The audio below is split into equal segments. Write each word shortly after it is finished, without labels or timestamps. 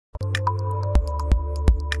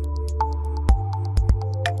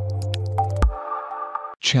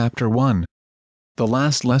Chapter 1. The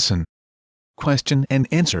Last Lesson. Question and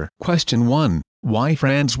Answer. Question 1. Why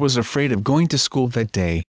Franz was afraid of going to school that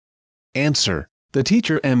day? Answer. The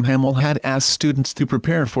teacher M. Hamel had asked students to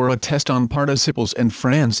prepare for a test on participles and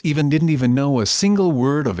Franz didn't know a single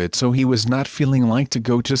word of it, so he was not feeling like to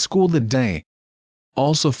go to school that day.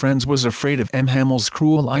 Also Franz was afraid of M. Hamel's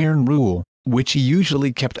cruel iron rule, which he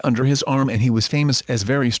usually kept under his arm, and he was famous as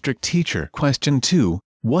very strict teacher. Question 2.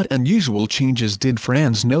 What unusual changes did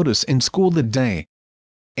Franz notice in school that day?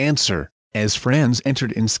 Answer. As Franz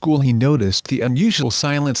entered in school he noticed the unusual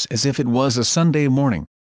silence as if it was a Sunday morning.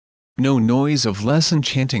 No noise of lesson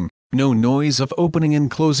chanting, no noise of opening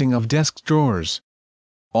and closing of desk drawers.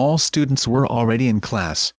 All students were already in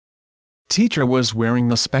class. Teacher was wearing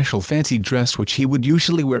the special fancy dress which he would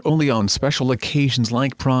usually wear only on special occasions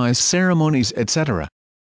like prize ceremonies, etc.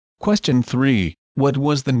 Question 3. What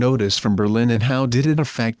was the notice from Berlin and how did it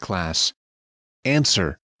affect class?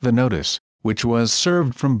 Answer. The notice, which was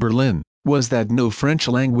served from Berlin, was that no French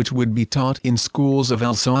language would be taught in schools of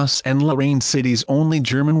Alsace and Lorraine cities, only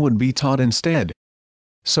German would be taught instead.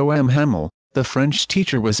 So M. Hamel, the French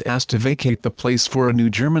teacher, was asked to vacate the place for a new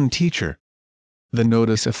German teacher. The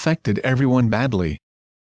notice affected everyone badly.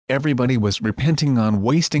 Everybody was repenting on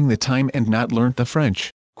wasting the time and not learnt the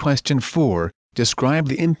French. Question 4. Describe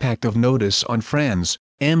the impact of notice on Franz,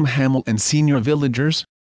 M. Hamel and senior villagers.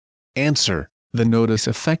 Answer. The notice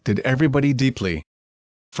affected everybody deeply.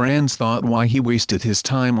 Franz thought why he wasted his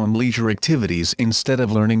time on leisure activities instead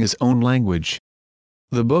of learning his own language.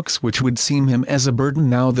 The books which would seem him as a burden,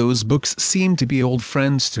 now those books seemed to be old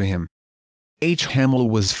friends to him. H. Hamel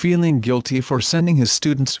was feeling guilty for sending his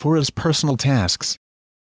students for his personal tasks.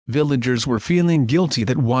 Villagers were feeling guilty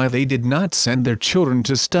that why they did not send their children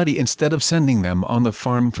to study instead of sending them on the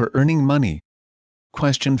farm for earning money.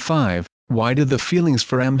 Question 5. Why did the feelings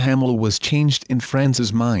for M. Hamel was changed in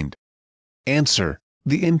Franz's mind? Answer.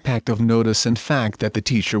 The impact of notice and fact that the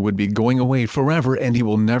teacher would be going away forever and he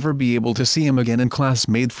will never be able to see him again in class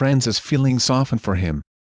made Franz's feelings soften for him.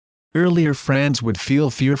 Earlier Franz would feel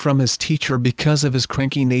fear from his teacher because of his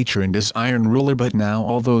cranky nature and his iron ruler, but now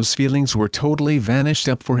all those feelings were totally vanished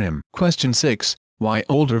up for him. Question 6. Why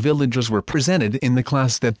older villagers were presented in the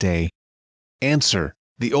class that day? Answer.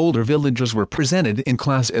 The older villagers were presented in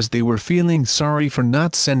class as they were feeling sorry for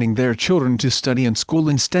not sending their children to study in school.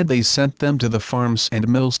 Instead they sent them to the farms and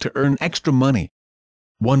mills to earn extra money.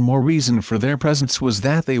 One more reason for their presence was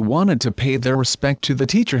that they wanted to pay their respect to the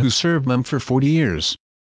teacher who served them for 40 years.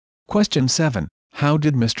 Question 7. How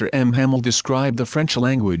did Mr. M. Hamel describe the French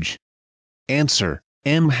language? Answer.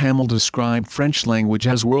 M. Hamel described French language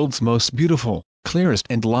as world's most beautiful, clearest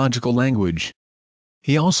and logical language.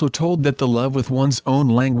 He also told that the love with one's own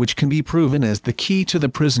language can be proven as the key to the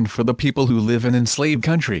prison for the people who live in enslaved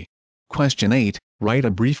country. Question 8. Write a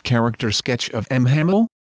brief character sketch of M. Hamel.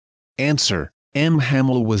 Answer. M.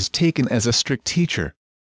 Hamel was taken as a strict teacher.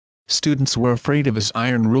 Students were afraid of his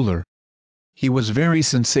iron ruler. He was very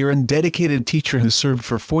sincere and dedicated teacher who served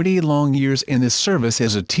for 40 long years in his service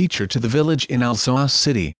as a teacher to the village in Alsace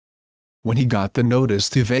city. When he got the notice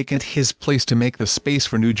to vacate his place to make the space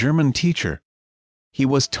for new German teacher, he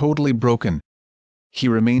was totally broken. He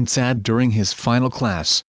remained sad during his final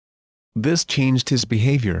class. This changed his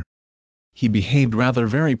behavior. He behaved rather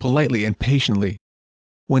very politely and patiently.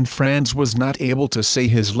 When Franz was not able to say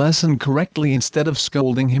his lesson correctly, instead of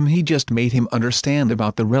scolding him he just made him understand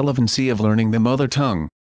about the relevancy of learning the mother tongue.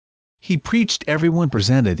 He preached everyone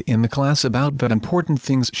presented in the class about that important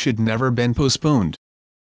things should never been postponed.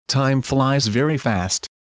 Time flies very fast.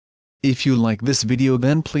 If you like this video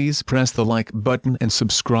then please press the like button and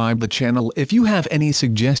subscribe the channel. If you have any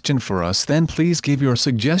suggestion for us then please give your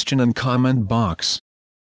suggestion in comment box.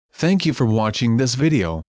 Thank you for watching this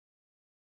video.